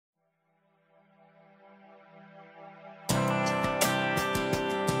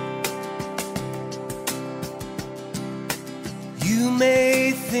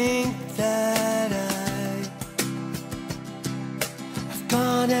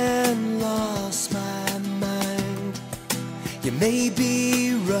You may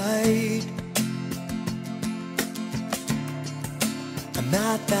be right, I'm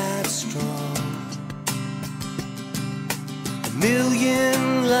not that strong. A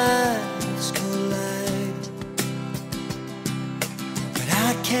million lives collide, but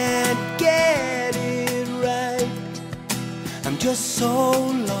I can't get it right. I'm just so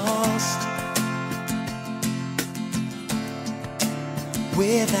lost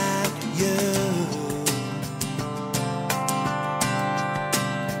without you.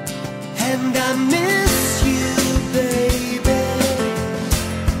 And I miss you, baby.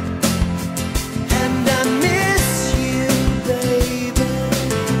 And I miss you, baby.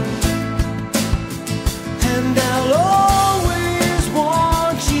 And I'll always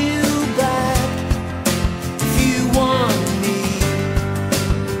want you back if you want me.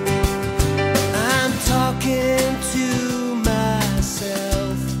 I'm talking to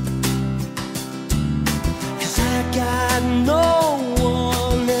myself, 'cause I got